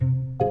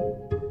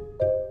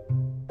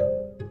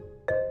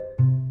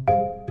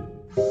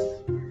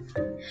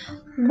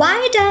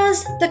Why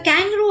does the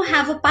kangaroo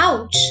have a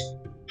pouch?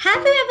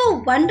 Have you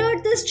ever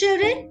wondered this,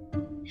 children?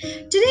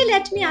 Today,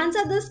 let me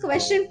answer this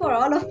question for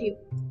all of you.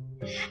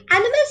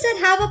 Animals that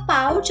have a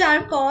pouch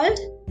are called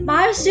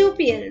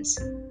marsupials.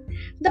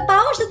 The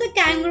pouch that the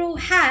kangaroo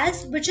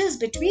has, which is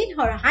between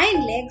her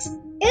hind legs,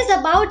 is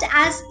about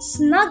as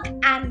snug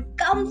and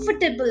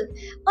comfortable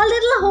a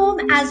little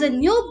home as a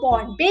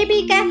newborn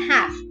baby can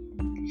have.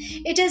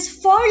 It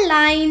is fur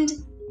lined,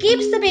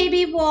 keeps the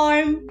baby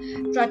warm,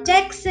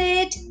 protects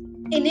it,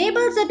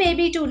 enables the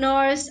baby to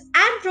nurse,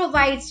 and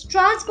provides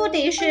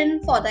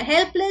transportation for the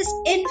helpless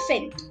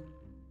infant.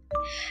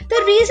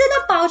 The reason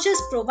a pouch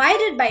is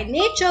provided by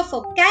nature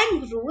for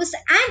kangaroos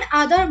and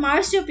other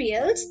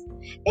marsupials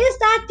is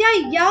that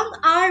their young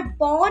are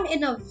born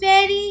in a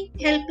very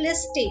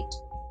helpless state.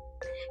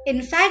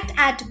 In fact,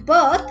 at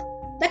birth,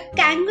 the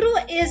kangaroo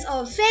is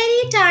a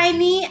very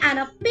tiny and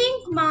a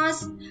pink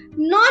mass,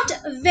 not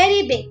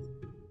very big.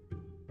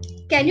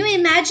 Can you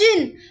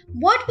imagine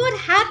what would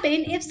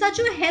happen if such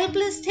a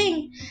helpless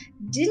thing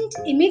didn't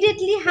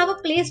immediately have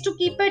a place to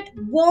keep it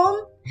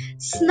warm,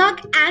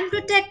 snug, and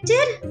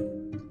protected?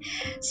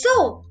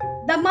 So,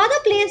 the mother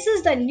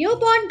places the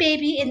newborn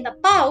baby in the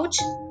pouch,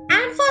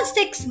 and for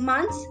 6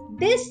 months,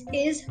 this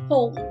is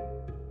home.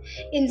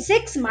 In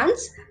 6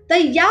 months,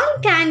 the young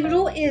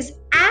kangaroo is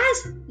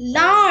as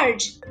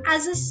large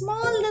as a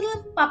small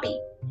little puppy.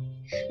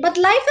 But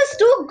life is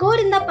too good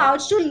in the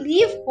pouch to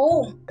leave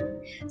home.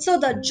 So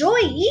the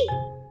joey,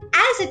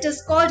 as it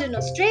is called in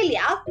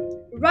Australia,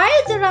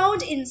 rides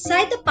around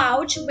inside the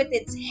pouch with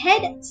its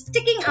head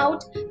sticking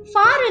out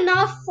far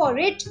enough for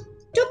it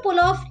to pull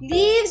off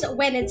leaves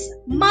when its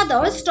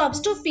mother stops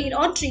to feed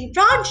on tree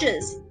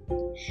branches.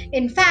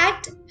 In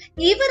fact,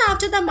 even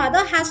after the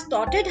mother has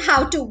taught it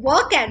how to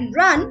walk and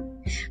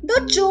run,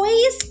 the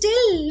joey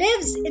still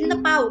lives in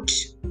the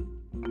pouch.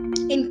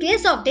 In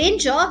case of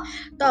danger,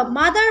 the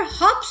mother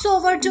hops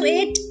over to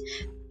it,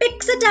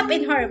 picks it up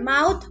in her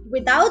mouth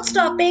without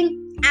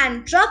stopping,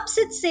 and drops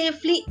it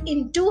safely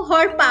into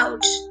her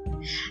pouch.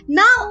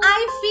 Now I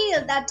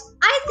feel that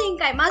I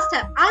think I must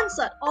have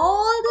answered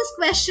all this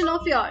question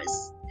of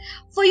yours.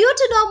 For you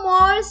to know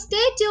more,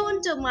 stay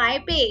tuned to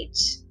my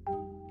page.